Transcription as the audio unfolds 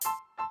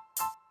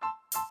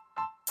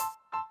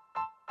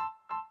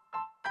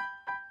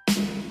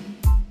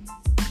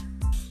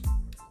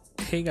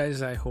Hey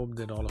guys, I hope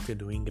that all of you are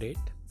doing great.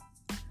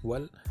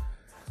 Well,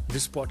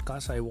 this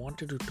podcast I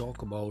wanted to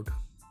talk about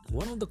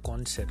one of the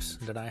concepts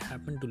that I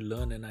happen to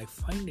learn and I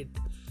find it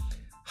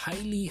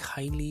highly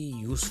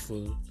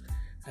useful,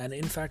 and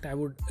in fact I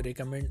would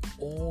recommend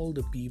all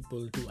the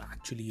people to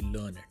actually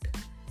learn it.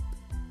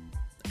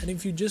 And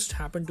if you just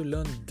happen to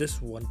learn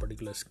this one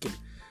particular skill,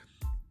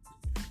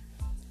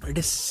 it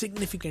is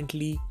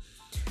significantly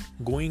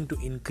going to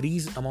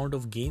increase amount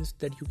of gains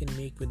that you can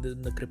make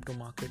within the crypto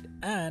market,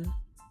 and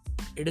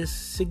it is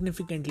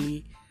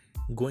significantly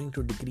going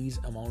to decrease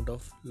amount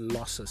of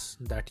losses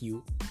that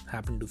you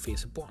happen to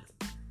face upon.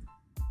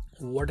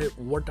 What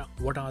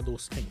are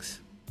those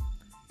things?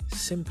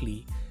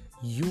 Simply,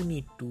 you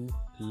need to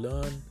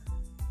learn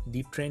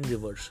the trend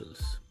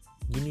reversals.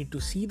 You need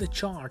to see the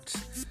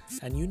charts,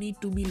 and you need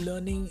to be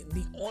learning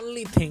the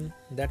only thing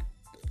that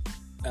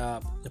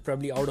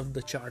probably out of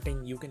the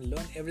charting. You can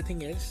learn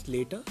everything else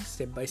later,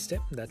 step by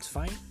step, that's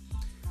fine.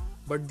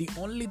 But the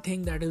only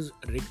thing that is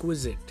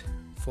requisite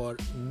for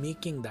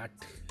making that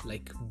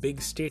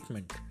big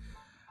statement,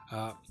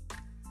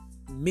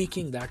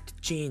 making that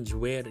change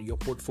where your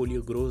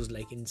portfolio grows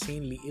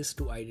insanely, is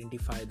to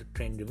identify the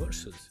trend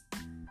reversals.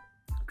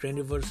 Trend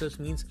reversals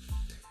means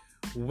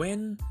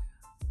when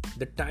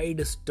the tide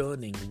is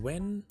turning,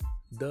 when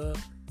the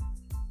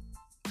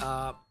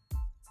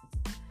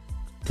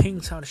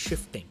things are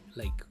shifting,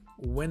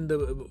 when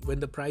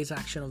the price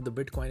action of the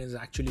Bitcoin is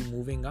actually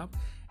moving up,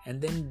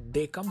 and then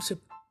there comes a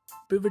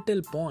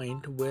pivotal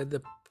point where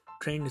the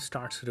trend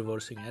starts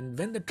reversing. And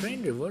when the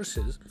trend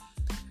reverses,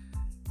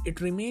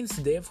 it remains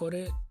there for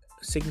a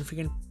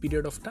significant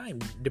period of time,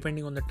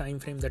 depending on the time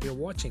frame that you're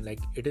watching.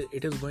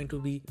 It is going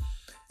to be,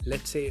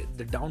 let's say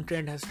the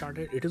downtrend has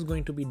started, it is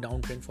going to be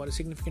downtrend for a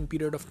significant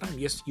period of time.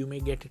 Yes, you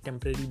may get a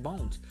temporary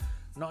bounce.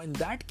 Now in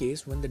that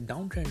case, when the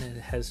downtrend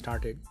has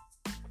started,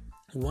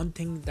 one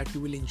thing that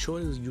you will ensure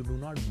is you do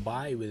not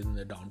buy within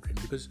the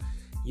downtrend, because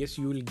yes,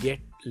 you will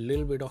get a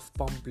little bit of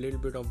pump, little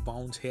bit of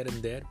bounce here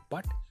and there,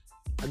 but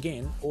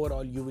again,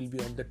 overall you will be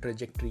on the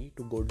trajectory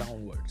to go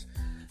downwards.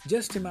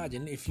 Just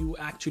imagine if you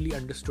actually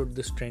understood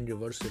this trend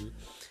reversal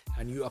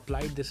and you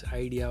applied this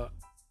idea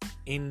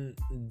in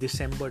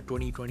December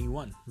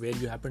 2021, where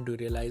you happen to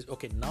realize,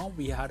 okay, now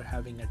we are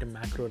having at a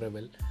macro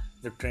level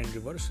the trend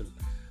reversal.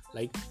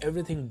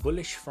 Everything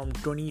bullish from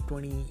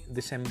 2020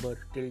 December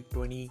till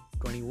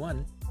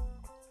 2021,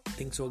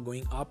 things were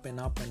going up and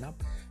up and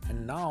up,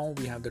 and now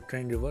we have the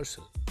trend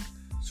reversal.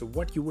 So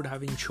what you would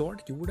have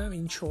ensured? You would have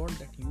ensured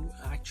that you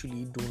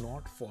actually do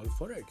not fall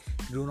for it.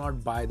 Do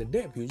not buy the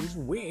dip. You just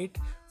wait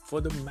for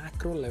the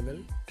macro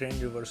level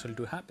trend reversal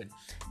to happen.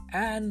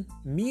 And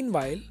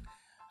meanwhile,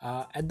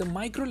 at the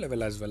micro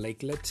level as well,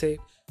 let's say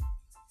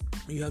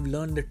you have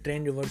learned the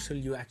trend reversal,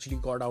 you actually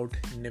got out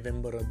in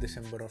November or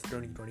December of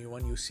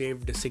 2021, you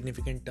saved a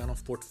significant ton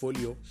of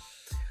portfolio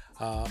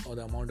or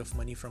the amount of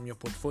money from your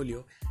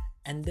portfolio,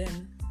 and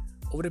then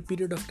over a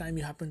period of time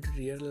you happen to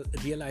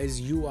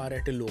realize you are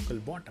at a local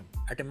bottom.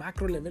 At a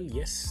macro level,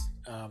 yes,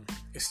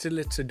 still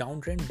it's a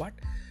downtrend, but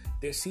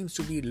there seems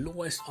to be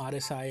lowest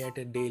RSI at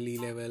a daily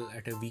level,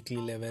 at a weekly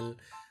level,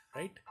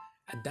 right?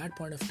 At that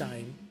point of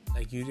time,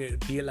 you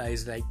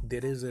realize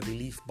there is a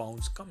relief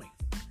bounce coming.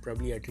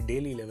 Probably at a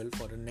daily level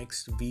for the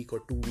next week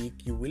or 2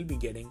 weeks, you will be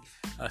getting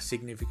a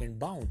significant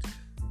bounce.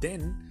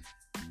 Then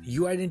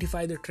you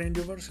identify the trend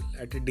reversal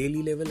at a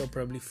daily level, or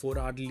probably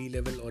 4-hourly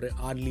level or an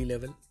hourly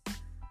level.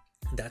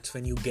 That's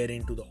when you get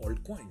into the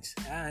altcoins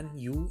and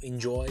you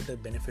enjoy the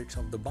benefits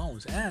of the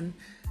bounce. And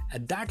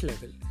at that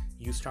level,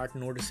 you start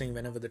noticing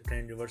whenever the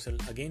trend reversal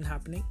again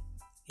happening,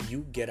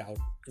 you get out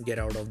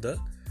of the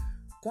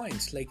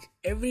coins.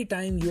 Every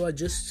time you are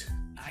just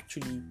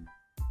actually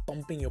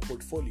pumping your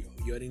portfolio,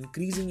 you are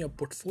increasing your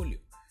portfolio.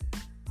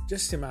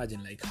 Just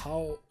imagine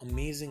how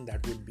amazing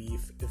that would be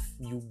if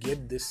you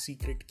get this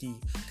secret key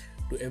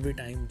to every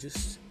time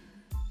just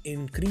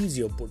increase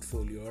your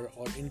portfolio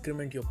or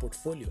increment your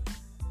portfolio.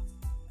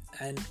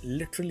 And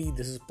literally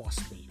this is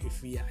possible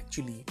if we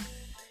actually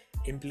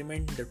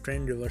implement the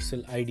trend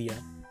reversal idea,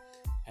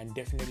 and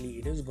definitely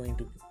it is going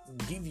to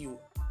give you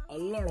a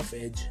lot of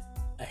edge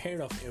ahead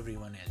of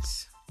everyone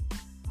else.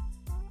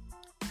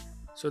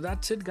 So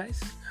that's it, guys.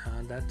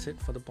 That's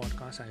it for the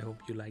podcast. I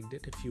hope you liked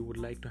it. If you would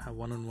like to have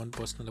one-on-one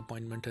personal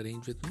appointment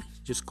arranged with me,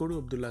 just go to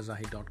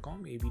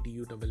abdullahzahid.com,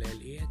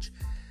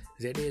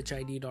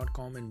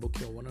 abdullahzahid.com, and book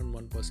your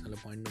one-on-one personal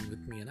appointment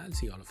with me, and I'll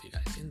see all of you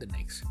guys in the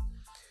next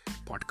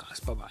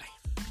podcast. Bye-bye.